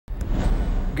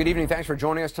Good evening. Thanks for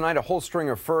joining us tonight. A whole string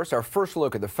of firsts. Our first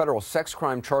look at the federal sex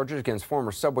crime charges against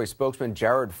former Subway spokesman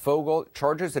Jared Fogle.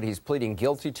 Charges that he's pleading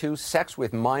guilty to: sex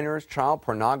with minors, child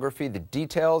pornography. The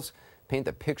details paint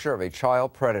the picture of a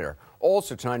child predator.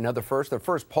 Also tonight, another first. The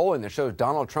first polling that shows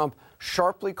Donald Trump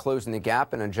sharply closing the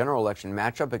gap in a general election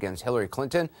matchup against Hillary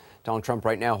Clinton. Donald Trump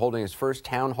right now holding his first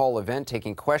town hall event,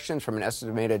 taking questions from an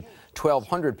estimated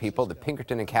 1,200 people at the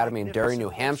Pinkerton Academy in Derry, New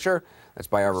Hampshire. That's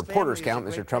by our reporter's count.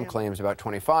 Mr. Trump claims about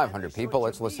 2,500 people.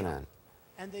 Let's listen in.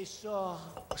 And they saw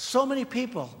so many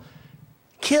people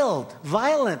killed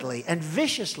violently and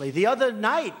viciously. The other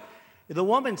night, the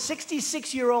woman,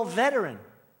 66-year-old veteran,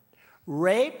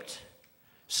 raped,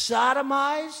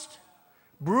 sodomized,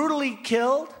 brutally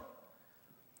killed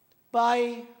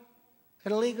by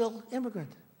an illegal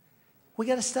immigrant. We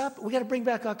got to stop. We got to bring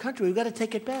back our country. We got to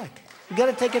take it back. We got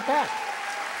to take it back.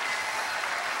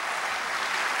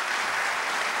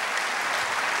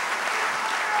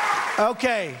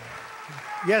 Okay.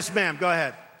 Yes, ma'am. Go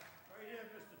ahead. Right here,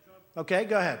 Mr. Trump. Okay,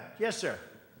 go ahead. Yes, sir.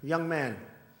 Young man.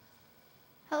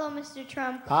 Hello, Mr.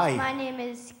 Trump. Hi. My name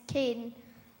is Caden.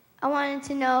 I wanted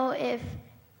to know, if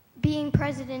being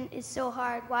president is so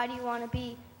hard, why do you want to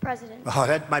be president? Oh,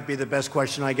 that might be the best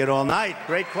question I get all night.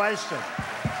 Great question.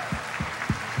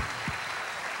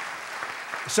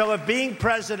 So if being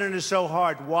president is so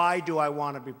hard, why do I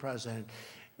want to be president?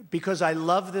 Because I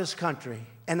love this country,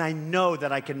 and I know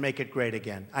that I can make it great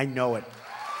again. I know it.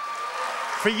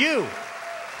 For you,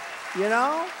 you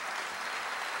know?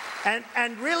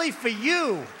 And really for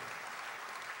you.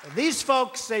 These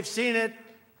folks, they've seen it,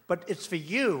 but it's for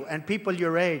you and people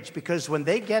your age, because when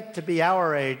they get to be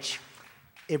our age,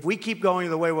 if we keep going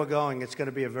the way we're going, it's going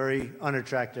to be a very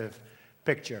unattractive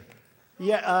picture.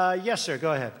 Yeah, yes, sir,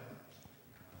 go ahead.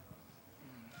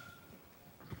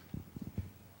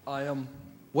 I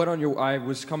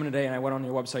was coming today and I went on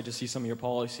your website to see some of your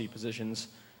policy positions,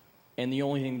 and the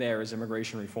only thing there is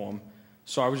immigration reform.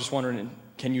 So I was just wondering,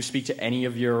 can you speak to any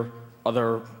of your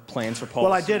other plans for policy?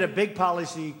 Well, I did a big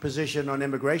policy position on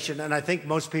immigration, and I think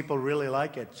most people really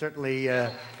like it. Certainly,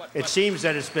 it seems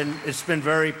that it's been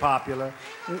very popular.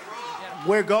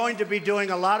 We're going to be doing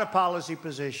a lot of policy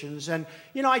positions, and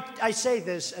you know, I say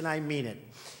this and I mean it.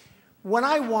 When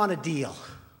I want a deal,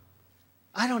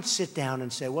 I don't sit down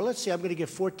and say, well, let's see, I'm going to give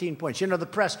 14 points. You know, the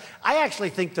press, I actually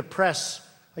think the press,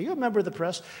 are you a member of the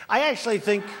press? I actually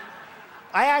think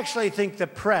the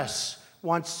press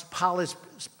wants policy,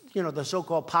 you know, the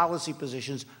so-called policy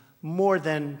positions more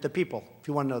than the people, if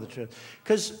you want to know the truth.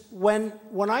 Because when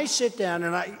I sit down,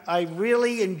 and I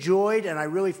really enjoyed, and I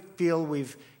really feel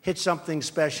we've hit something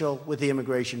special with the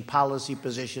immigration policy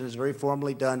position. It's very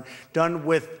formally done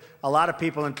with a lot of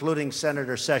people, including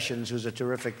Senator Sessions, who's a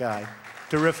terrific guy.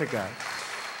 Terrific guy.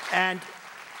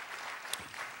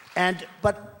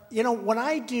 But, you know, when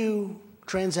I do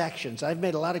transactions, I've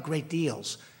made a lot of great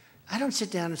deals. I don't sit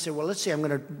down and say, well, let's see, I'm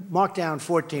going to mark down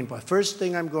 14 points. First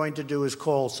thing I'm going to do is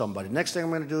call somebody. Next thing I'm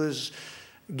going to do is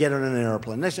get on an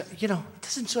airplane. Next, you know, it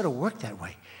doesn't sort of work that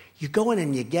way. You go in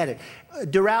and you get it.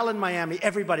 Doral in Miami,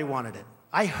 everybody wanted it.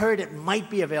 I heard it might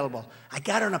be available. I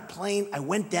got on a plane, I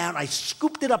went down, I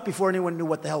scooped it up before anyone knew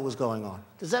what the hell was going on.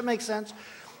 Does that make sense?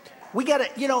 We got to,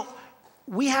 you know,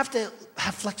 we have to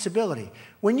have flexibility.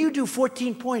 When you do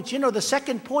 14 points, you know, the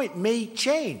second point may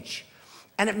change.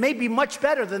 And it may be much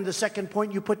better than the second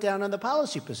point you put down on the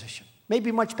policy position.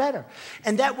 Maybe much better.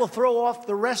 And that will throw off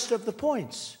the rest of the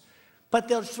points. But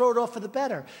they'll throw it off for the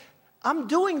better. I'm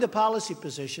doing the policy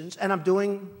positions, and I'm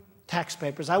doing tax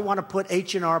papers. I want to put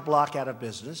H&R Block out of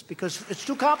business because it's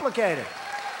too complicated.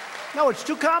 No, it's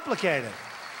too complicated.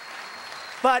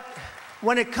 But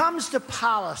when it comes to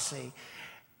policy,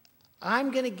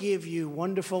 I'm going to give you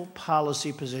wonderful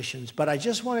policy positions, but I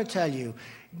just want to tell you,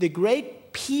 the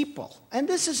great people, and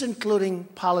this is including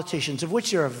politicians, of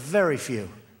which there are very few,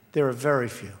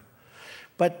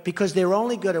 but because they're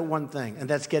only good at one thing, and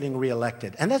that's getting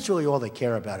reelected, and that's really all they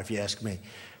care about, if you ask me.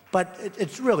 But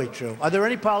it's really true. Are there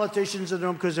any politicians in the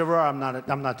room? Because there are. I'm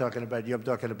not talking about you. I'm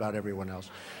talking about everyone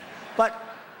else.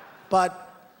 But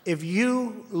if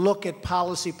you look at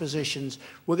policy positions,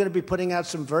 we're going to be putting out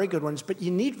some very good ones, but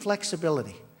you need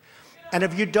flexibility. And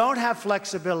if you don't have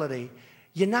flexibility,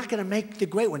 you're not going to make the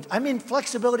great ones. I mean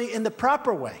flexibility in the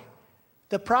proper way.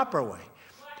 The proper way.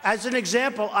 As an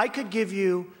example, I could give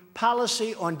you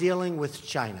policy on dealing with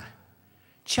China.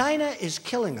 China is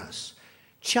killing us.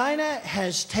 China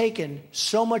has taken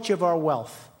so much of our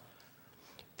wealth.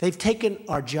 They've taken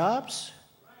our jobs.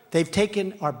 They've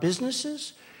taken our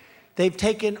businesses. They've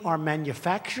taken our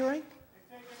manufacturing.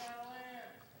 They've taken our land.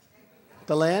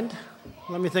 The land?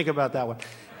 Let me think about that one.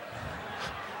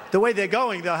 The way they're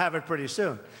going, they'll have it pretty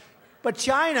soon. But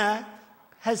China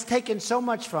has taken so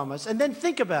much from us. And then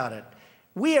think about it.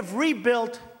 We have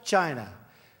rebuilt China.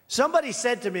 Somebody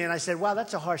said to me, and I said, wow,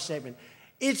 that's a harsh statement.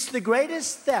 It's the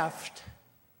greatest theft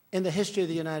in the history of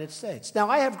the United States. Now,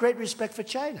 I have great respect for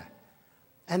China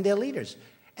and their leaders.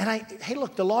 And hey,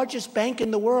 look, the largest bank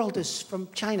in the world is from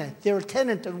China. They're a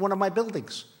tenant of one of my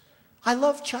buildings. I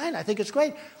love China. I think it's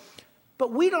great.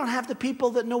 But we don't have the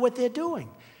people that know what they're doing.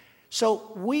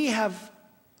 So we have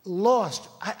lost.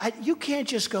 You can't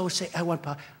just go say, I want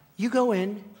power. You go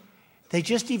in. They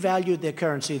just devalued their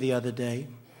currency the other day.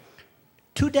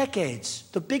 2 decades,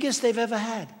 the biggest they've ever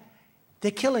had.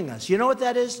 They're killing us. You know what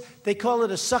that is? They call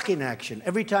it a sucking action.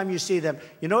 Every time you see them,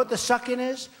 you know what the sucking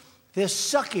is? They're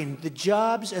sucking the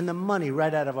jobs and the money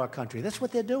right out of our country. That's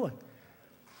what they're doing.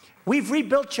 We've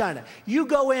rebuilt China. You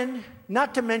go in,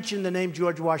 not to mention the name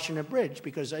George Washington Bridge,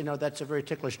 because I know that's a very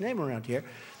ticklish name around here,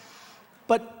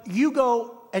 but you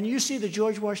go and you see the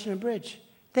George Washington Bridge.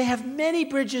 They have many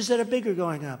bridges that are bigger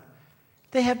going up.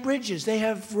 They have bridges, they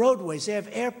have roadways, they have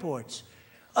airports.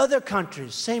 Other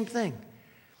countries, same thing.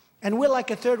 And we're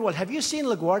like a third world. Have you seen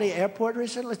LaGuardia Airport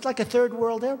recently? It's like a third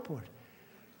world airport.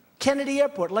 Kennedy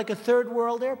Airport, like a third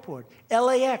world airport.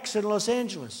 LAX in Los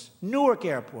Angeles. Newark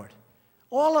Airport.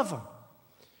 All of them.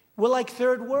 We're like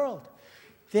third world.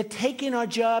 They're taking our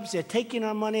jobs, they're taking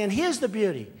our money. And here's the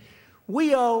beauty.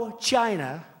 We owe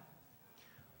China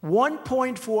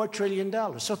 $1.4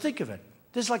 trillion. So think of it.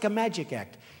 This is like a magic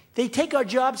act. They take our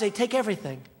jobs, they take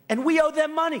everything, and we owe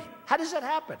them money. How does that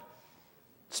happen?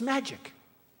 It's magic.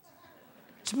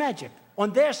 It's magic.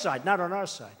 On their side, not on our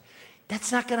side.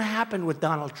 That's not going to happen with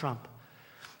Donald Trump.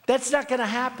 That's not going to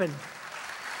happen.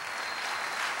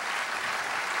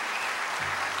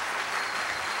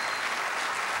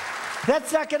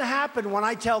 That's not going to happen when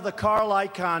I tell the Carl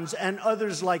Icahns and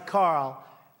others like Carl,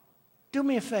 do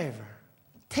me a favor,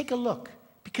 take a look,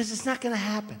 because it's not going to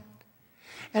happen.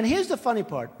 And here's the funny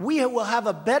part. We will have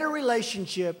a better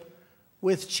relationship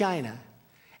with China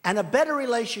and a better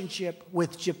relationship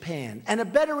with Japan and a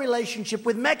better relationship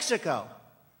with Mexico.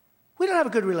 We don't have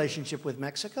a good relationship with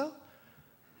Mexico,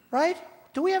 right?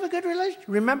 Do we have a good relationship?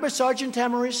 Remember Sergeant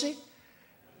Tamarisi,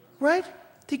 right?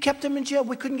 They kept him in jail.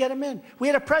 We couldn't get him in. We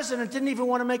had a president who didn't even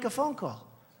want to make a phone call.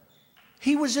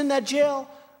 He was in that jail,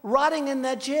 rotting in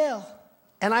that jail.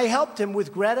 And I helped him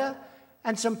with Greta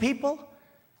and some people,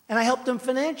 and I helped him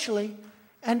financially.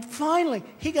 And finally,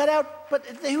 he got out, but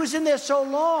he was in there so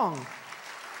long.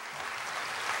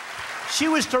 She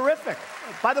was terrific.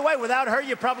 By the way, without her,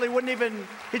 you probably wouldn't even,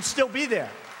 he'd still be there.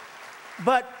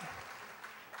 But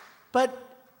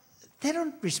they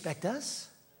don't respect us.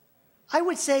 I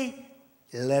would say,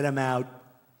 let him out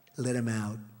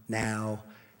now.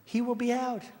 He will be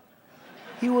out.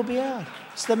 He will be out.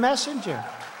 It's the messenger.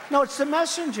 No, it's the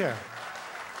messenger.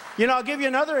 You know, I'll give you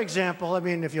another example. I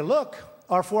mean, if you look,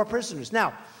 our 4 prisoners.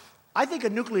 Now, I think a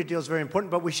nuclear deal is very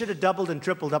important, but we should have doubled and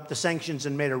tripled up the sanctions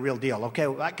and made a real deal, okay?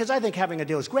 Because I think having a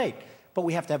deal is great, but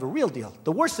we have to have a real deal.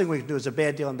 The worst thing we can do is a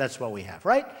bad deal, and that's what we have,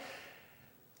 right?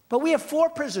 But we have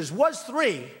 4 prisoners. Was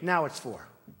 3, now it's 4.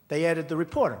 They added the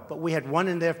reporter, but we had 1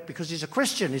 in there because he's a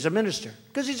Christian, he's a minister.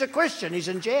 Because he's a Christian, he's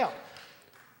in jail.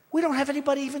 We don't have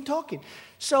anybody even talking.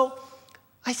 So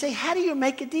I say, how do you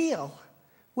make a deal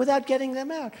without getting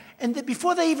them out? And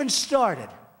before they even started,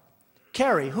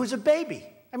 Kerry, who's a baby.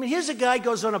 I mean, here's a guy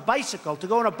goes on a bicycle to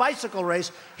go on a bicycle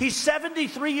race. He's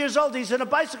 73 years old. He's in a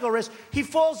bicycle race. He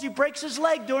falls. He breaks his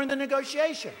leg during the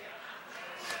negotiation.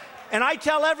 And I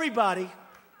tell everybody,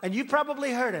 and you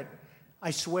probably heard it,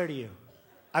 I swear to you,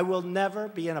 I will never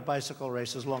be in a bicycle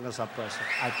race as long as I'm president.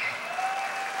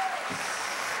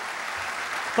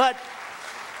 But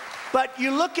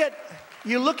you look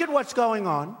at what's going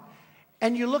on,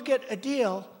 and you look at a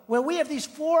deal where we have these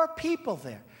 4 people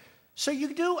there. So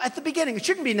you do at the beginning. It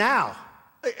shouldn't be now.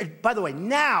 By the way,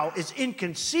 now is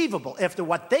inconceivable after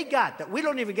what they got. That we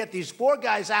don't even get these 4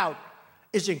 guys out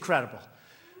is incredible.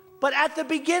 But at the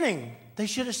beginning, they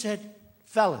should have said,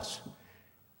 fellas,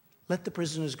 let the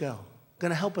prisoners go. Going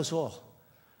to help us all.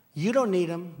 You don't need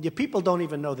them. Your people don't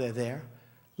even know they're there.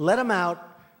 Let them out.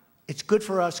 It's good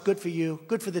for us, good for you,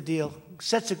 good for the deal.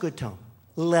 Sets a good tone.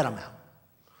 Let them out.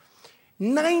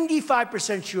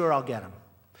 95% sure I'll get them.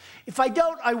 If I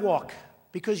don't, I walk.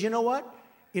 Because you know what?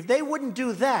 If they wouldn't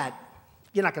do that,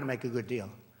 you're not going to make a good deal.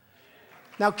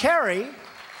 Now, Kerry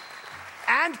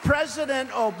and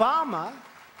President Obama,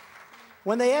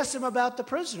 when they asked him about the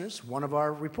prisoners, one of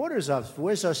our reporters,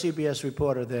 where's our CBS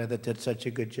reporter there that did such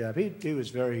a good job? He was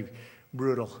very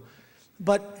brutal,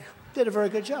 but did a very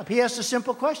good job. He asked a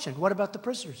simple question, what about the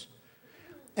prisoners?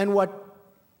 And what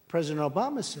President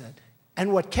Obama said,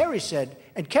 and what Kerry said,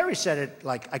 and Kerry said it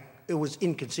like, it was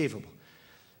inconceivable.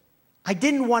 I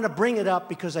didn't want to bring it up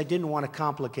because I didn't want to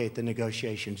complicate the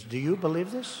negotiations. Do you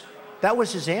believe this? That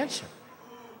was his answer.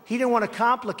 He didn't want to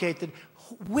complicate it.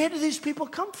 Where do these people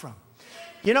come from?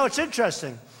 You know, it's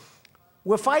interesting.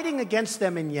 We're fighting against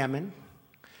them in Yemen.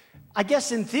 I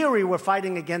guess in theory we're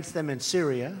fighting against them in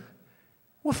Syria.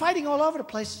 We're fighting all over the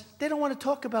place. They don't want to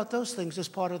talk about those things as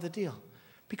part of the deal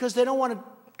because they don't want to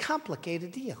complicate a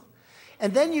deal.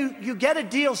 And then you get a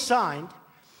deal signed.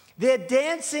 They're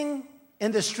dancing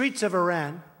in the streets of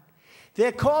Iran.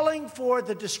 They're calling for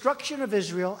the destruction of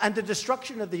Israel and the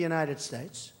destruction of the United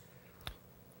States.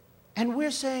 And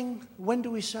we're saying, when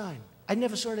do we sign? I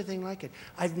never saw anything like it.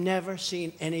 I've never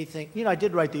seen anything. You know, I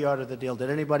did write the art of the deal. Did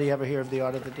anybody ever hear of the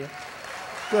art of the deal?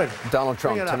 Good. Donald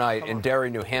Trump tonight in Derry,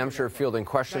 New Hampshire, fielding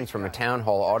questions from a town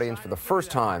hall audience for the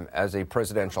first time as a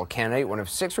presidential candidate. One of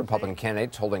 6 Republican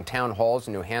candidates holding town halls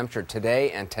in New Hampshire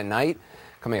today and tonight.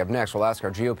 Coming up next, we'll ask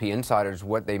our GOP insiders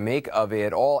what they make of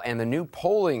it all and the new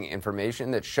polling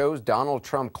information that shows Donald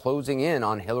Trump closing in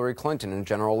on Hillary Clinton in the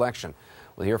general election.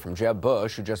 We'll hear from Jeb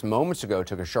Bush, who just moments ago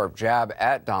took a sharp jab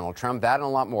at Donald Trump. That and a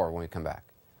lot more when we come back.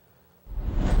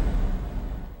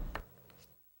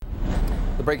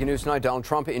 The breaking news tonight, Donald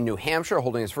Trump in New Hampshire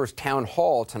holding his first town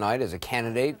hall tonight as a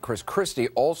candidate. Chris Christie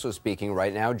also speaking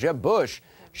right now. Jeb Bush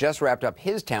just wrapped up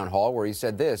his town hall where he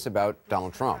said this about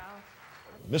Donald Trump.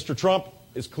 Mr. Trump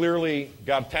is clearly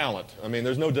got talent. I mean,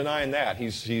 there's no denying that.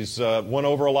 He's won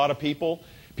over a lot of people.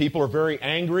 People are very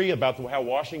angry about how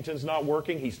Washington's not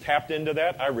working. He's tapped into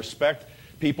that. I respect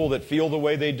people that feel the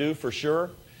way they do, for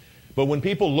sure. But when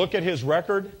people look at his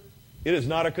record, it is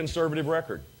not a conservative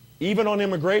record. Even on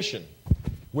immigration,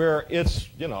 where it's,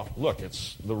 you know, look,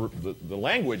 it's the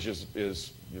language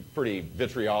is pretty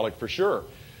vitriolic for sure.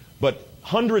 But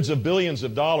hundreds of billions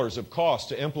of dollars of cost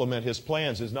to implement his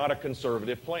plans is not a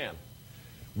conservative plan.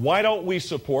 Why don't we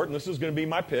support, and this is going to be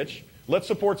my pitch, let's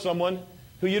support someone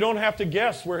who you don't have to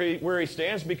guess where he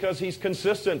stands because he's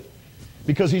consistent,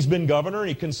 because he's been governor and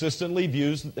he consistently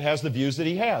has the views that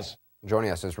he has.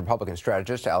 Joining us is Republican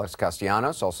strategist Alex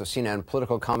Castellanos, also CNN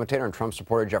political commentator and Trump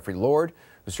supporter Jeffrey Lord,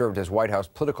 who served as White House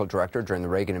political director during the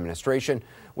Reagan administration.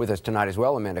 With us tonight as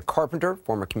well, Amanda Carpenter,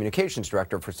 former communications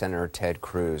director for Senator Ted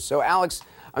Cruz. So, Alex,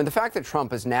 I mean, the fact that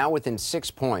Trump is now within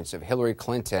 6 points of Hillary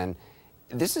Clinton,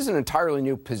 this is an entirely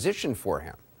new position for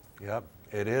him. Yep,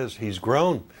 it is. He's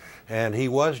grown. And he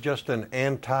was just an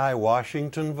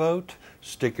anti-Washington vote,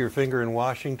 stick your finger in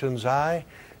Washington's eye.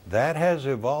 That has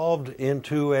evolved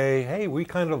into a, hey, we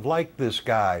kind of like this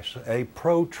guy, a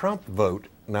pro-Trump vote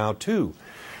now, too.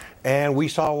 And we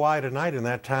saw why tonight in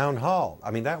that town hall.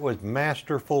 I mean, that was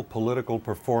masterful political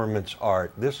performance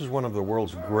art. This is one of the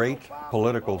world's great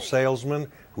political salesmen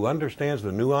who understands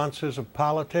the nuances of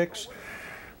politics.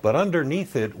 But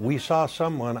underneath it, we saw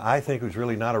someone, I think, who's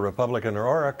really not a Republican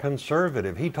or a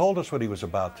conservative. He told us what he was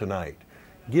about tonight.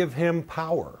 Give him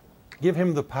power. Give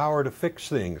him the power to fix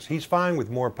things. He's fine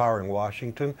with more power in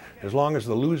Washington as long as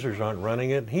the losers aren't running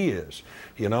it. He is.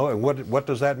 You know, and what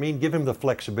does that mean? Give him the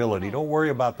flexibility. Don't worry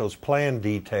about those plan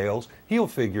details. He'll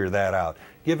figure that out.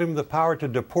 Give him the power to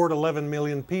deport 11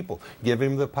 million people. Give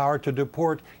him the power to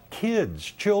deport kids,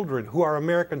 children who are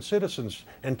American citizens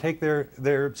and take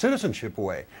their citizenship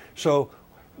away. So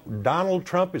Donald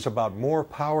Trump is about more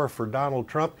power for Donald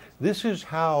Trump. This is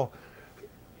how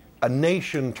a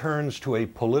nation turns to a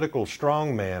political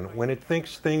strongman when it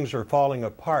thinks things are falling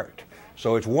apart.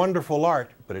 So it's wonderful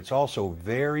art, but it's also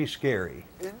very scary.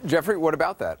 Jeffrey, what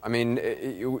about that? I mean,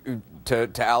 to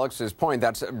Alex's point,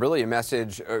 that's really a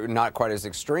message not quite as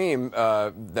extreme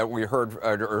that we heard,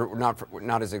 or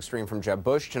not as extreme from Jeb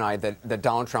Bush tonight, that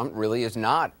Donald Trump really is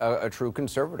not a true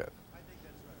conservative.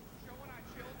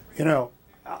 You know,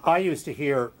 I used to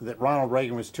hear that Ronald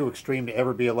Reagan was too extreme to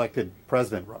ever be elected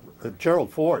president. Gerald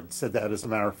Ford said that, as a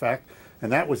matter of fact,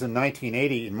 and that was in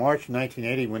 1980, in March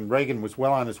 1980, when Reagan was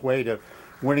well on his way to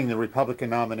winning the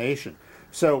Republican nomination.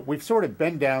 So we've sort of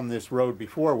been down this road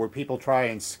before where people try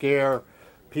and scare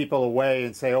people away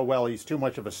and say, oh, well, he's too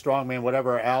much of a strongman,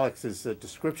 whatever Alex's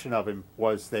description of him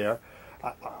was there.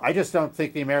 I just don't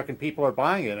think the American people are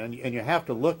buying it, and you have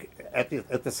to look at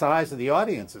the size of the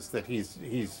audiences that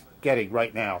he's getting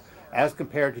right now as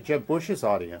compared to Jeb Bush's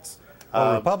audience.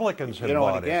 Well, Republicans have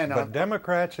bought again, it, but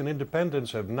Democrats and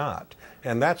independents have not.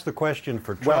 And that's the question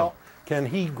for Trump. Well, can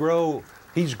he grow?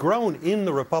 He's grown in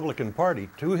the Republican Party,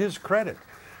 to his credit.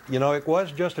 You know, it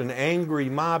was just an angry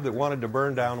mob that wanted to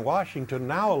burn down Washington.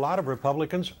 Now a lot of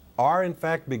Republicans are, in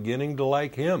fact, beginning to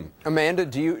like him. Amanda,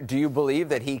 do you believe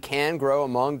that he can grow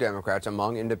among Democrats,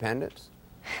 among independents?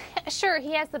 Sure,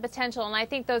 he has the potential, and I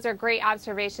think those are great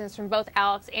observations from both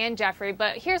Alex and Jeffrey,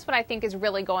 but here's what I think is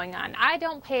really going on. I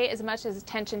don't pay as much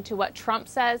attention to what Trump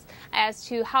says as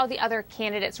to how the other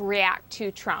candidates react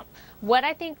to Trump. What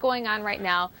I think going on right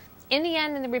now, in the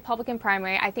end, in the Republican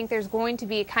primary, I think there's going to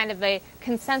be kind of a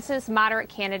consensus moderate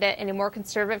candidate and a more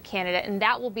conservative candidate, and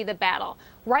that will be the battle.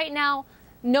 Right now,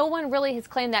 no one really has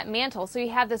claimed that mantle. So you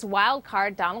have this wild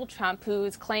card, Donald Trump,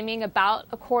 who's claiming about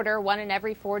a quarter, 1 in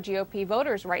every 4 GOP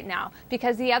voters right now.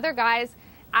 Because the other guys,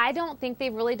 I don't think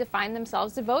they've really defined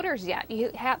themselves as voters yet.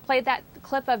 You played that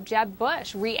clip of Jeb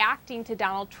Bush reacting to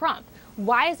Donald Trump.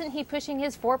 Why isn't he pushing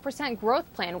his 4%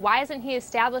 growth plan? Why isn't he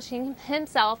establishing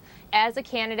himself as a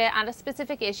candidate on a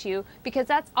specific issue? Because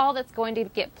that's all that's going to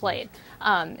get played.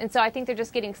 And so I think they're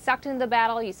just getting sucked into the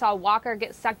battle. You saw Walker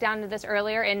get sucked down into this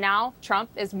earlier, and now Trump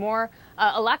is more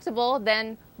electable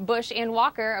than Bush and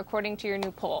Walker, according to your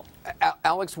new poll.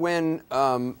 Alex, when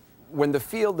the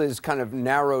field is kind of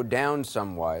narrowed down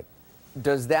somewhat,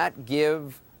 does that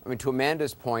give, I mean, to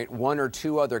Amanda's point, 1 or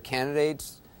 2 other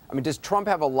candidates? I mean, does Trump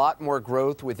have a lot more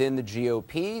growth within the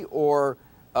GOP, or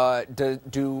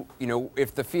do you know,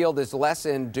 if the field is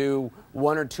lessened, do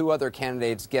 1 or 2 other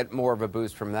candidates get more of a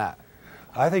boost from that?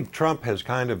 I think Trump has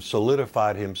kind of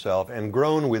solidified himself and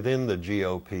grown within the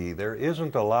GOP. There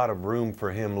isn't a lot of room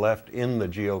for him left in the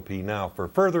GOP now. For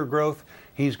further growth,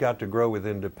 he's got to grow with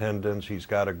independents. He's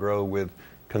got to grow with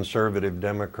conservative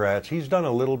Democrats. He's done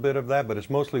a little bit of that, but it's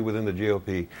mostly within the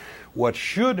GOP. What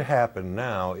should happen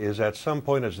now is at some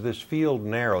point as this field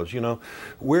narrows, you know,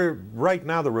 right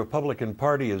now the Republican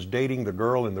Party is dating the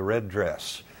girl in the red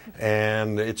dress,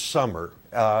 and it's summer.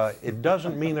 It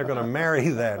doesn't mean they're going to marry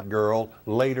that girl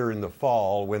later in the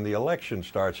fall when the election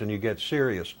starts and you get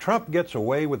serious. Trump gets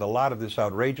away with a lot of this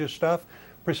outrageous stuff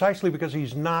precisely because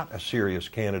he's not a serious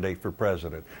candidate for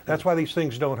president. That's why these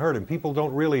things don't hurt him. People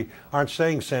aren't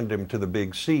saying send him to the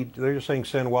big seat. They're just saying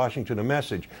send Washington a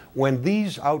message. When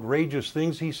these outrageous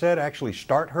things he said actually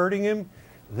start hurting him,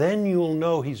 then you'll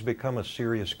know he's become a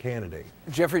serious candidate.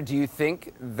 Jeffrey, do you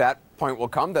think that point will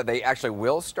come, that they actually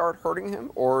will start hurting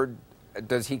him, or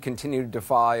does he continue to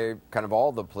defy kind of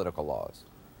all the political laws?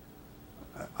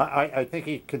 I think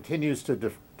he continues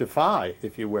to defy,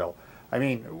 if you will. I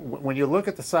mean, when you look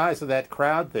at the size of that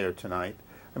crowd there tonight,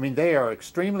 I mean, they are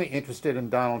extremely interested in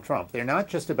Donald Trump. They're not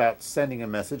just about sending a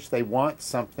message. They want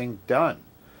something done.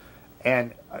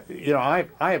 And, you know, I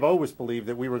have always believed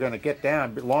that we were going to get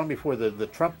down, long before the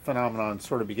Trump phenomenon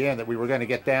sort of began, that we were going to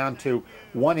get down to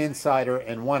 1 insider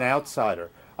and 1 outsider.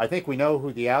 I think we know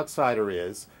who the outsider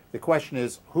is. The question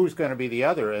is, who's going to be the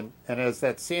other? And as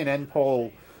that CNN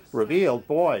poll revealed,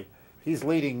 boy, he's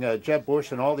leading Jeb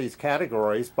Bush in all these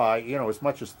categories by, you know, as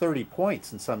much as 30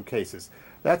 points in some cases.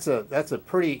 That's a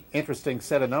pretty interesting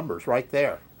set of numbers right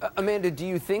there. Amanda, do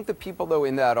you think the people, though,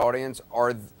 in that audience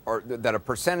are that a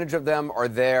percentage of them are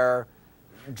there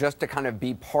just to kind of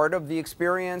be part of the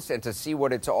experience and to see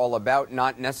what it's all about,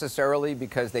 not necessarily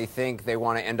because they think they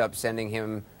want to end up sending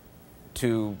him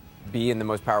to be in the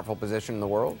most powerful position in the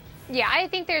world? Yeah, I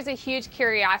think there's a huge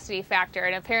curiosity factor,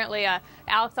 and apparently,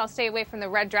 Alex, I'll stay away from the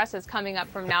red dresses coming up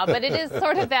from now, but it is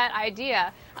sort of that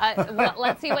idea.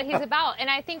 Let's see what he's about, and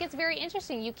I think it's very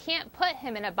interesting. You can't put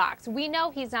him in a box. We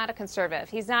know he's not a conservative.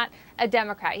 He's not a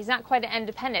Democrat. He's not quite an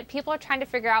independent. People are trying to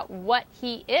figure out what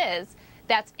he is.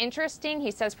 That's interesting. He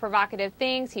says provocative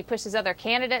things. He pushes other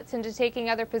candidates into taking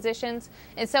other positions.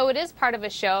 And so it is part of a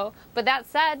show. But that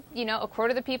said, you know, a quarter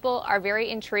of the people are very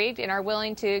intrigued and are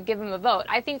willing to give him a vote.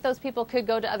 I think those people could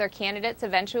go to other candidates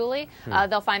eventually.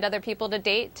 They'll find other people to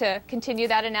date, to continue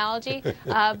that analogy.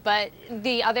 But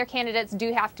the other candidates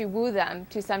do have to woo them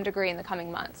to some degree in the coming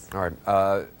months. All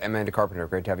right. Amanda Carpenter,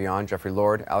 great to have you on. Jeffrey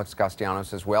Lord, Alex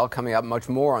Castellanos as well. Coming up, much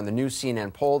more on the new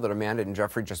CNN poll that Amanda and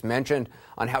Jeffrey just mentioned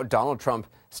on how Donald Trump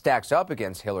stacks up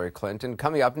against Hillary Clinton.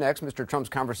 Coming up next, Mr. Trump's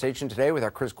conversation today with our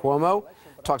Chris Cuomo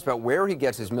talks about where he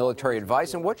gets his military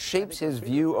advice and what shapes his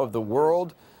view of the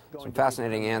world. Some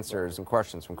fascinating answers and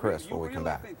questions from Chris when we come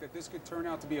back. Think that this could turn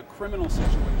out to be a criminal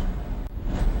situation?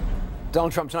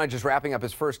 Donald Trump tonight just wrapping up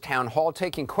his first town hall,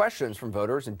 taking questions from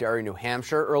voters in Derry, New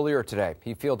Hampshire. Earlier today,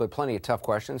 he fielded plenty of tough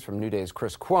questions from New Day's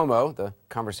Chris Cuomo. The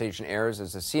conversation airs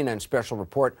as a CNN special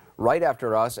report right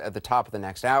after us at the top of the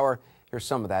next hour. Here's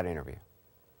some of that interview.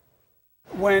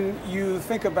 When you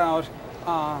think about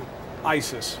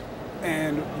ISIS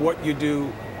and what you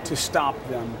do to stop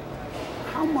them,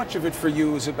 How much of it for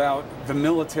you is about the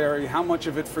military? How much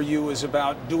of it for you is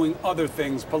about doing other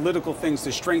things, political things,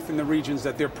 to strengthen the regions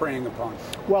that they're preying upon?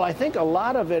 Well, I think a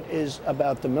lot of it is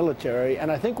about the military. And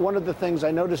I think one of the things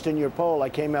I noticed in your poll, I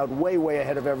came out way, way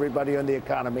ahead of everybody on the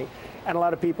economy. And a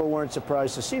lot of people weren't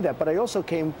surprised to see that. But I also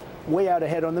came way out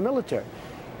ahead on the military.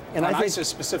 And ISIS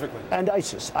specifically. And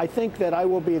ISIS. I think that I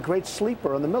will be a great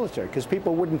sleeper on the military, because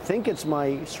people wouldn't think it's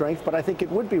my strength, but I think it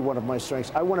would be one of my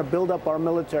strengths. I want to build up our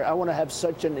military. I want to have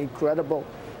such an incredible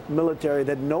military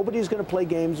that nobody's going to play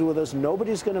games with us,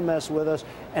 nobody's going to mess with us,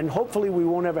 and hopefully we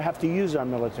won't ever have to use our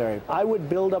military. I would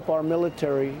build up our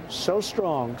military so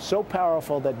strong, so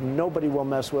powerful that nobody will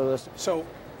mess with us. So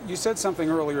you said something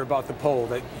earlier about the poll,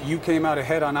 that you came out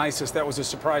ahead on ISIS. That was a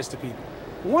surprise to people.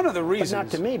 One of the reasons... But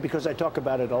not to me, because I talk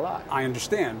about it a lot. I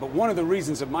understand. But one of the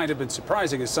reasons it might have been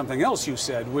surprising is something else you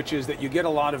said, which is that you get a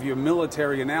lot of your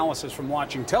military analysis from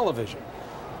watching television.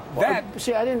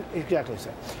 See, I didn't exactly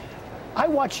say. I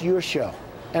watch your show,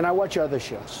 and I watch other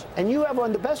shows. And you have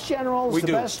one of the best generals,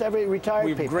 best every retired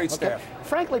people. We have great staff.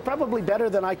 Frankly, probably better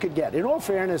than I could get. In all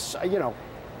fairness, you know,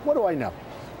 what do I know?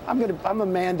 I'm a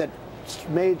man that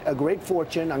made a great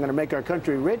fortune. I'm going to make our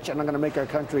country rich, and I'm going to make our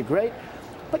country great.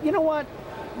 But you know what?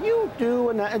 You do,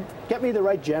 and get me the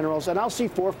right generals, and I'll see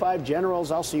 4 or 5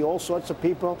 generals. I'll see all sorts of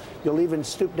people. You'll even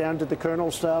stoop down to the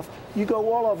colonel stuff. You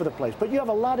go all over the place. But you have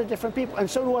a lot of different people, and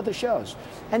so do other shows.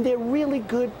 And they're really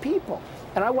good people.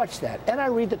 And I watch that, and I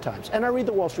read the Times, and I read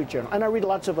the Wall Street Journal, and I read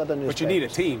lots of other newspapers. But you need a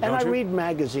team, don't you? And I read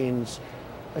magazines,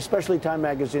 especially Time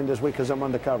magazine this week, because I'm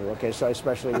on the cover, okay, so I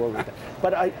especially will read that.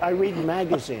 But I read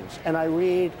magazines, and I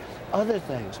read other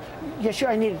things. Yeah, sure,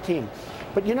 I need a team.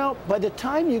 But, you know, by the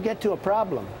time you get to a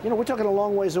problem, you know, we're talking a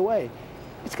long ways away,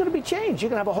 it's going to be changed. You're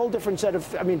going to have a whole different set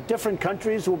of, I mean, different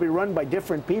countries will be run by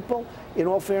different people, in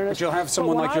all fairness. But you'll have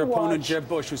someone like your opponent, Jeb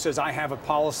Bush, who says, I have a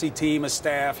policy team, a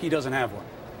staff. He doesn't have one.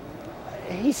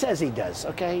 He says he does,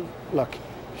 okay? Look,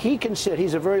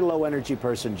 he's a very low-energy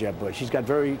person, Jeb Bush. He's got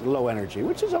very low energy,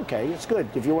 which is okay. It's good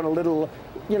if you want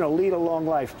to lead a long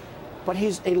life. But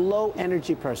he's a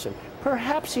low-energy person.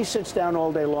 Perhaps he sits down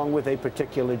all day long with a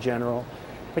particular general.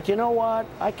 But you know what?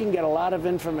 I can get a lot of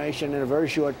information in a very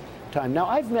short time. Now,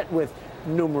 I've met with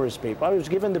numerous people. I was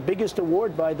given the biggest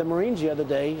award by the Marines the other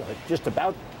day, just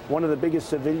about one of the biggest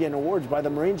civilian awards by the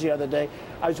Marines the other day.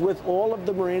 I was with all of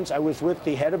the Marines. I was with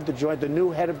the head of the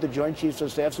new head of the Joint Chiefs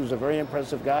of Staff, who's a very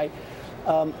impressive guy,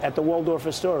 at the Waldorf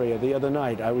Astoria the other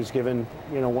night. I was given,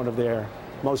 you know, one of their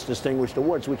most distinguished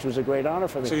awards, which was a great honor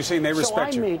for me. So you're saying they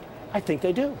respect you? I think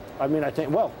they do. I mean,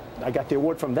 well, I got the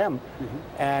award from them,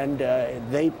 and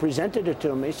they presented it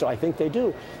to me, so I think they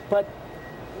do. But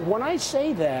when I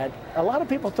say that, a lot of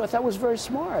people thought that was very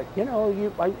smart. You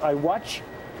know, I watch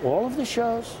all of the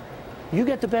shows. You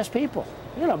get the best people,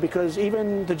 you know, because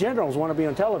even the generals want to be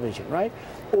on television, right?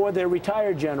 Or they're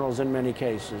retired generals in many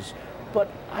cases. But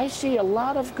I see a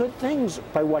lot of good things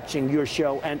by watching your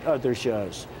show and other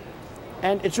shows.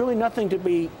 And it's really nothing to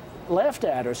be laughed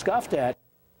at or scoffed at.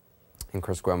 And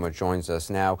Chris Guillemot joins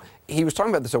us now. He was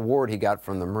talking about this award he got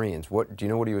from the Marines. Do you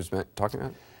know what he was talking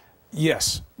about?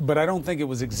 Yes, but I don't think it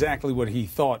was exactly what he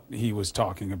thought he was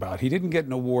talking about. He didn't get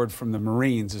an award from the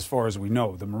Marines, as far as we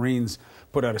know. The Marines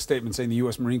put out a statement saying the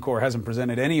U.S. Marine Corps hasn't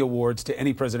presented any awards to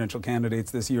any presidential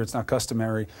candidates this year. It's not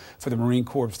customary for the Marine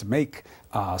Corps to make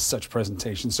such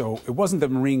presentations. So it wasn't the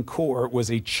Marine Corps. It was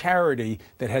a charity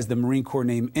that has the Marine Corps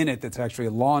name in it that's actually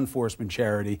a law enforcement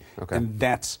charity, and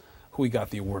that's who he got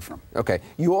the award from. Okay.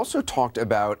 You also talked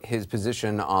about his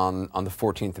position on the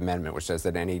 14th Amendment, which says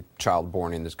that any child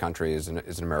born in this country is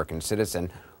an American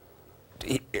citizen.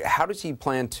 How does he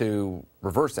plan to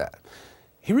reverse that?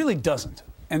 He really doesn't.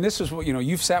 And this is what, you know,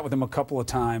 you've sat with him a couple of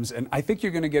times, and I think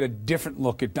you're going to get a different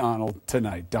look at Donald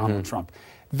tonight, Donald Trump.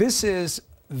 This is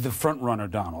the front runner,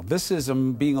 Donald. This is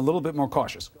him being a little bit more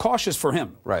cautious. Cautious for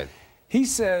him. Right. He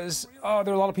says, oh,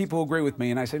 there are a lot of people who agree with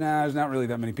me. And I say, nah, there's not really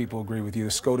that many people who agree with you.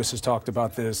 SCOTUS has talked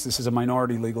about this. This is a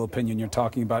minority legal opinion you're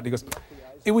talking about. And he goes,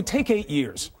 it would take 8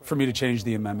 years for me to change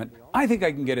the amendment. I think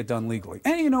I can get it done legally.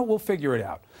 And, you know, we'll figure it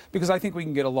out because I think we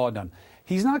can get a law done.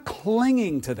 He's not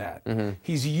clinging to that.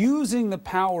 He's using the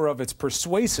power of its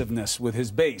persuasiveness with his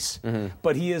base,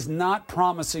 but he is not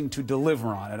promising to deliver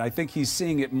on it. I think he's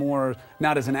seeing it more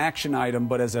not as an action item,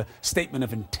 but as a statement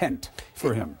of intent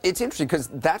for him. It's interesting because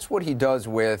that's what he does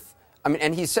with, I mean,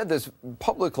 and he said this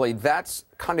publicly, that's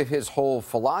kind of his whole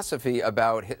philosophy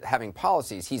about having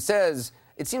policies. He says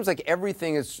it seems like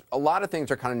a lot of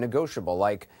things are kind of negotiable.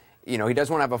 Like, you know, he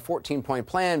doesn't want to have a 14-point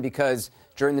plan because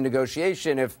during the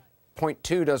negotiation, if point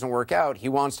 2 doesn't work out, he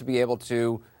wants to be able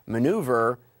to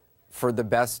maneuver for the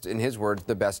best, in his words,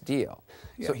 the best deal.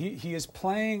 Yeah, So he is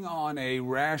playing on a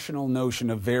rational notion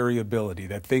of variability,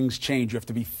 that things change. You have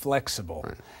to be flexible.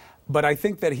 Right. But I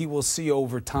think that he will see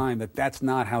over time that that's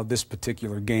not how this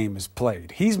particular game is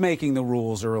played. He's making the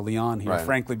rules early on here, right,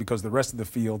 frankly, because the rest of the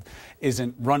field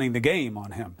isn't running the game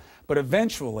on him. But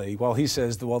eventually, while he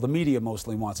says, well, the media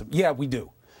mostly wants him, yeah, we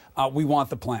do. We want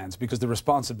the plans, because the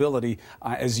responsibility,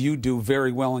 as you do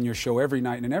very well on your show every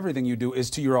night and in everything you do,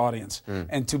 is to your audience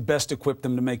and to best equip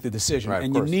them to make the decision. Right,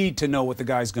 and you need to know what the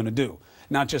guy's going to do,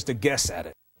 not just a guess at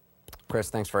it. Chris,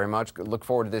 thanks very much. Look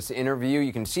forward to this interview.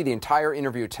 You can see the entire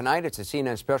interview tonight. It's a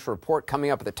CNN special report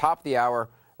coming up at the top of the hour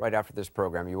right after this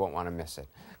program. You won't want to miss it.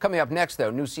 Coming up next,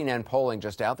 though, new CNN polling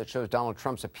just out that shows Donald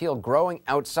Trump's appeal growing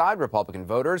outside Republican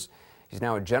voters. He's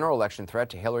now a general election threat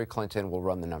to Hillary Clinton. We'll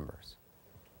run the numbers.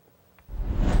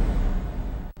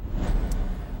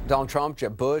 Donald Trump,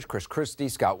 Jeb Bush, Chris Christie,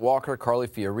 Scott Walker, Carly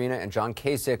Fiorina, and John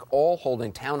Kasich all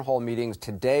holding town hall meetings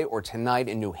today or tonight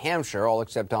in New Hampshire, all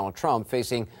except Donald Trump,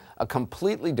 facing a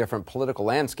completely different political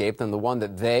landscape than the one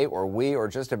that they or we or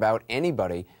just about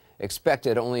anybody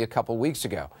expected only a couple weeks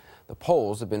ago. The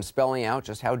polls have been spelling out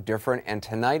just how different, and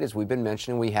tonight, as we've been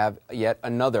mentioning, we have yet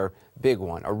another big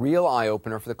one, a real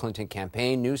eye-opener for the Clinton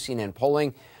campaign. New CNN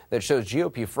polling that shows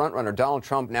GOP frontrunner Donald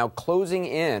Trump now closing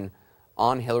in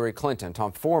on Hillary Clinton.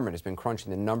 Tom Foreman has been crunching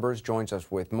the numbers, joins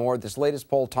us with more. This latest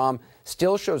poll, Tom,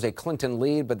 still shows a Clinton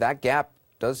lead, but that gap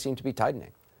does seem to be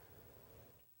tightening.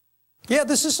 Yeah,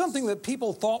 this is something that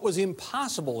people thought was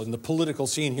impossible in the political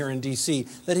scene here in D.C.,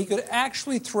 that he could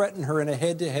actually threaten her in a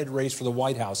head-to-head race for the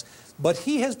White House. But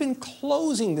he has been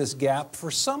closing this gap for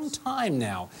some time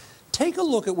now. Take a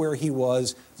look at where he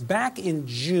was back in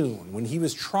June when he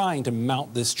was trying to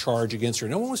mount this charge against her.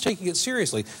 No one was taking it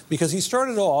seriously because he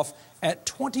started off at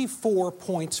 24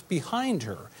 points behind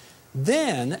her.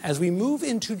 Then, as we move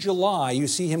into July, you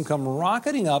see him come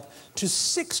rocketing up to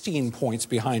 16 points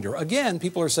behind her. Again,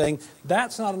 people are saying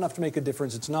that's not enough to make a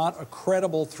difference. It's not a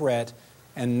credible threat.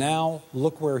 And now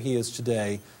look where he is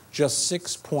today, just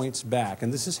 6 points back.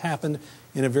 And this has happened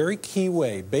in a very key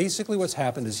way. Basically what's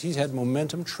happened is he's had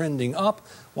momentum trending up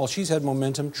while she's had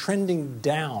momentum trending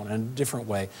down in a different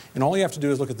way. And all you have to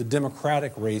do is look at the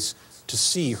Democratic race to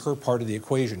see her part of the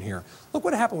equation here. Look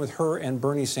what happened with her and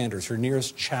Bernie Sanders, her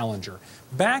nearest challenger.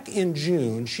 Back in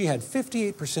June, she had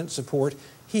 58% support.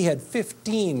 He had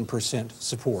 15%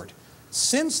 support.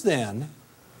 Since then,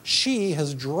 she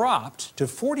has dropped to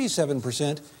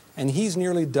 47%, and he's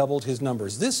nearly doubled his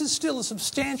numbers. This is still a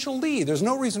substantial lead. There's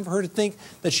no reason for her to think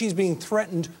that she's being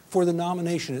threatened for the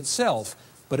nomination itself,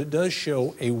 but it does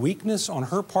show a weakness on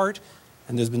her part,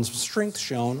 and there's been some strength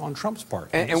shown on Trump's part.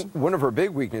 And one of her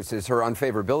big weaknesses is her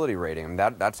unfavorability rating. I mean,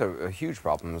 that's a huge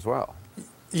problem as well.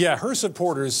 Yeah, her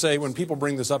supporters say when people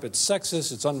bring this up, it's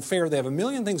sexist, it's unfair. They have a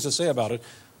million things to say about it,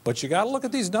 but you got to look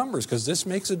at these numbers because this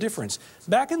makes a difference.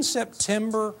 Back in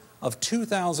September of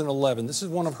 2011, this is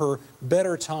one of her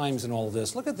better times in all of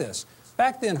this. Look at this.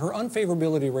 Back then, her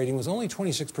unfavorability rating was only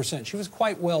 26%. She was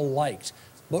quite well liked.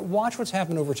 But watch what's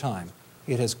happened over time.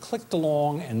 It has clicked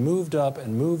along and moved up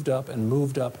and moved up and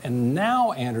moved up. And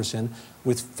now, Anderson,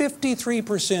 with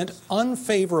 53%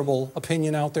 unfavorable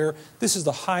opinion out there, this is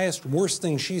the highest, worst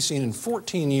thing she's seen in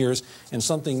 14 years and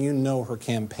something you know her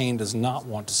campaign does not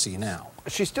want to see now.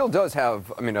 She still does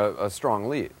have, I mean, a strong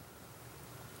lead.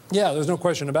 Yeah, there's no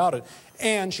question about it.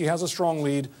 And she has a strong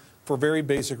lead for very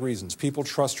basic reasons. People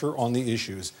trust her on the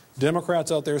issues.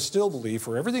 Democrats out there still believe,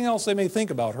 for everything else they may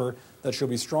think about her, that she'll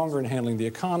be stronger in handling the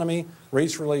economy,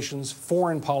 race relations,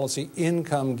 foreign policy,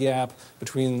 income gap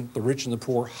between the rich and the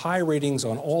poor, high ratings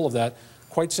on all of that.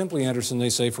 Quite simply, Anderson, they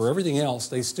say for everything else,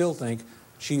 they still think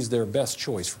she's their best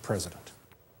choice for president.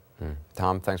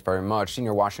 Tom, thanks very much.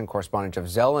 Senior Washington correspondent Jeff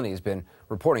Zeleny has been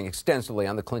reporting extensively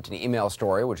on the Clinton email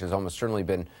story, which has almost certainly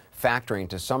been factoring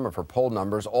to some of her poll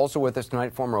numbers. Also with us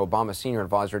tonight, former Obama senior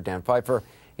advisor Dan Pfeiffer.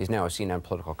 He's now a CNN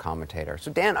political commentator.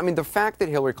 So, Dan, I mean, the fact that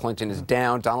Hillary Clinton is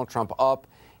down, Donald Trump up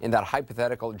in that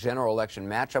hypothetical general election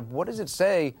matchup, what does it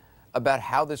say about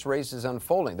how this race is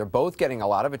unfolding? They're both getting a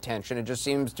lot of attention. It just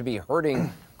seems to be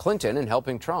hurting Clinton and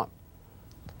helping Trump.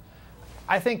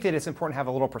 I think that it's important to have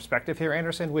a little perspective here,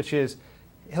 Anderson, which is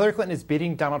Hillary Clinton is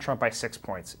beating Donald Trump by 6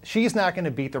 points. She's not going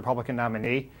to beat the Republican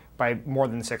nominee by more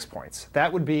than 6 points.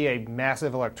 That would be a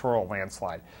massive electoral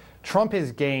landslide. Trump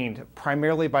has gained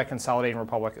primarily by consolidating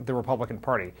the Republican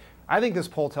Party. I think this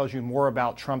poll tells you more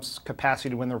about Trump's capacity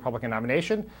to win the Republican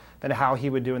nomination than how he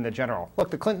would do in the general.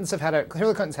 Look,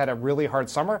 Hillary Clinton's had a really hard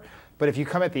summer, but if you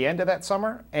come at the end of that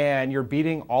summer and you're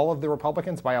beating all of the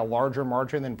Republicans by a larger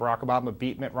margin than Barack Obama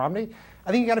beat Mitt Romney,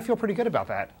 I think you got to feel pretty good about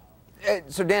that.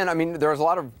 So, Dan, I mean, there's a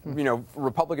lot of,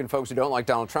 Republican folks who don't like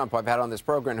Donald Trump I've had on this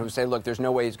program who say, look, there's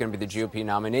no way he's going to be the GOP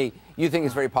nominee. You think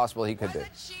it's very possible he could be?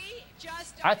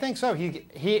 I think so.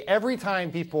 He every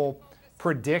time people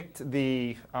predict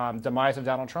the demise of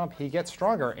Donald Trump, he gets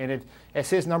stronger. And as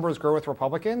his numbers grow with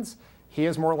Republicans, he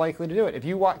is more likely to do it. If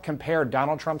you compare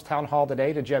Donald Trump's town hall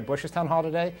today to Jeb Bush's town hall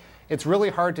today, it's really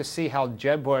hard to see how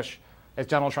Jeb Bush, as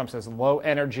Donald Trump says, low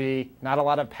energy, not a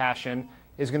lot of passion,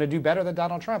 is going to do better than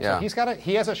Donald Trump. Yeah. So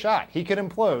he has a shot. He could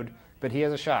implode, but he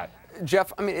has a shot.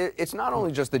 Jeff, I mean, it's not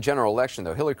only just the general election,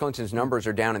 though. Hillary Clinton's numbers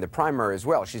are down in the primary as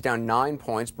well. She's down 9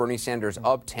 points. Bernie Sanders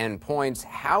up 10 points.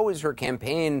 How is her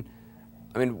campaign,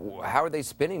 I mean, how are they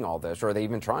spinning all this, or are they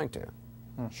even trying to?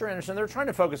 Sure, Anderson. They're trying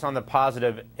to focus on the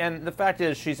positive, and the fact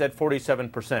is she's at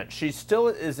 47%. She still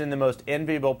is in the most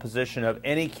enviable position of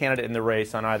any candidate in the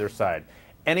race on either side.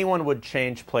 Anyone would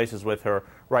change places with her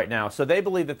right now. So they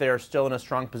believe that they are still in a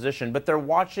strong position, but they're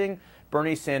watching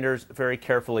Bernie Sanders very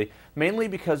carefully, mainly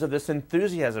because of this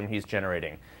enthusiasm he's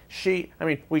generating.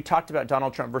 We talked about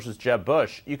Donald Trump versus Jeb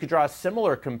Bush. You could draw a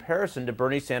similar comparison to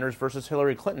Bernie Sanders versus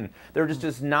Hillary Clinton. There just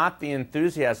is not the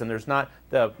enthusiasm. There's not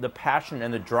the passion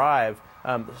and the drive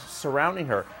surrounding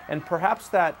her. And perhaps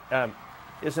that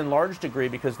is in large degree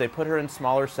because they put her in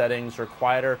smaller settings or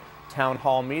quieter town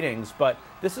hall meetings. But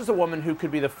this is a woman who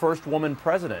could be the first woman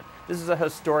president. This is a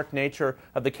historic nature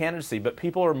of the candidacy. But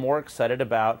people are more excited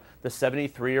about the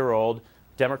 73-year-old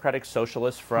Democratic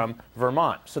socialist from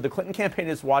Vermont. So the Clinton campaign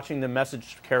is watching the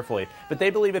message carefully. But they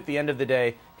believe at the end of the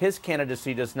day, his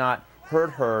candidacy does not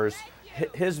hurt hers.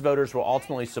 His voters will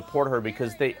ultimately support her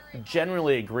because they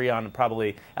generally agree on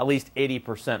probably at least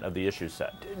 80% of the issue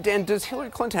set. Dan, does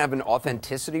Hillary Clinton have an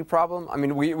authenticity problem? I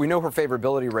mean, we know her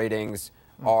favorability ratings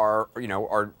are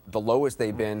the lowest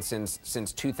they've been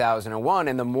since 2001,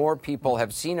 and the more people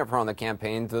have seen of her on the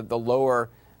campaign, the lower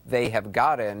they have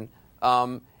gotten.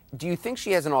 Do you think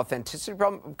she has an authenticity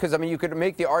problem? Because, I mean, you could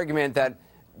make the argument that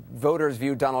voters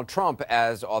view Donald Trump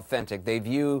as authentic. They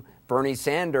view Bernie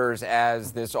Sanders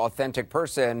as this authentic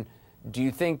person. Do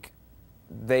you think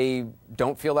they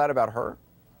don't feel that about her?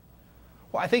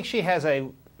 Well, I think she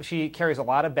carries a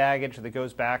lot of baggage that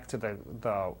goes back to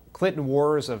the Clinton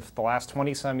wars of the last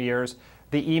 20-some years.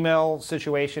 The email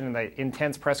situation and the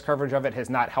intense press coverage of it has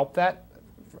not helped that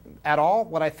at all.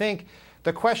 What I think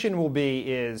the question will be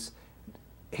is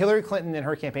Hillary Clinton and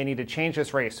her campaign need to change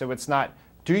this race. So it's not,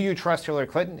 do you trust Hillary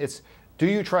Clinton? It's, do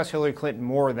you trust Hillary Clinton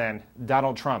more than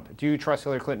Donald Trump? Do you trust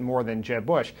Hillary Clinton more than Jeb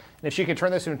Bush? And if she can turn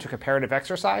this into comparative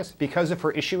exercise because of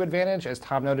her issue advantage, as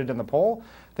Tom noted in the poll,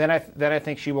 then I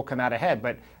think she will come out ahead.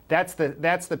 But that's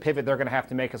the pivot they're going to have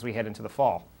to make as we head into the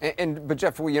fall. But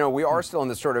Jeff, we are still in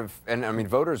this sort of, and I mean,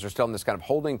 voters are still in this kind of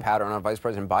holding pattern on Vice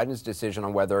President Biden's decision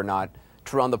on whether or not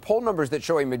to run. The poll numbers that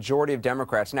show a majority of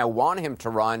Democrats now want him to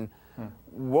run.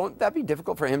 Won't that be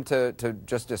difficult for him to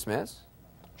just dismiss?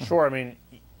 Sure. I mean,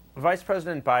 Vice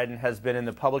President Biden has been in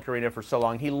the public arena for so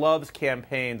long. He loves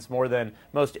campaigns more than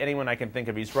most anyone I can think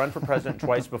of. He's run for president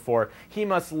twice before. He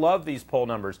must love these poll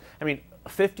numbers. I mean,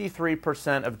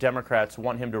 53% of Democrats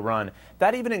want him to run.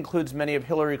 That even includes many of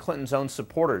Hillary Clinton's own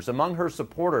supporters. Among her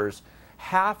supporters,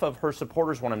 half of her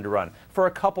supporters want him to run for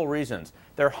a couple reasons.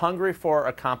 They're hungry for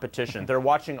a competition. They're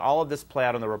watching all of this play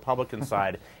out on the Republican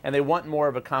side, and they want more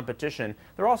of a competition.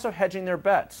 They're also hedging their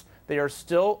bets. They are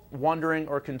still wondering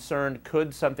or concerned,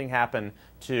 could something happen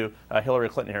to Hillary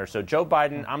Clinton here? So Joe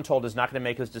Biden, I'm told, is not going to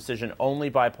make his decision only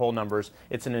by poll numbers.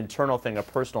 It's an internal thing, a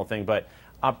personal thing. But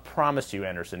I promise you,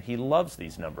 Anderson, he loves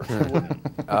these numbers. Who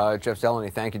wouldn't? Jeff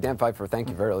Zeleny, thank you. Dan Pfeiffer, thank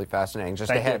you. Very fascinating. Just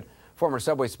Thank ahead, you. former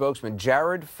Subway spokesman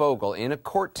Jared Fogle in a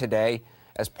court today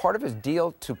as part of his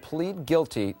deal to plead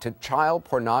guilty to child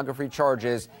pornography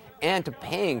charges and to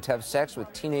paying to have sex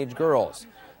with teenage girls.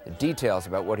 The details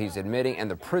about what he's admitting and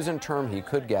the prison term he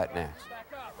could get next. Back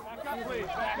up.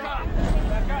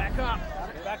 Back up.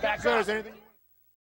 Back up. Back up.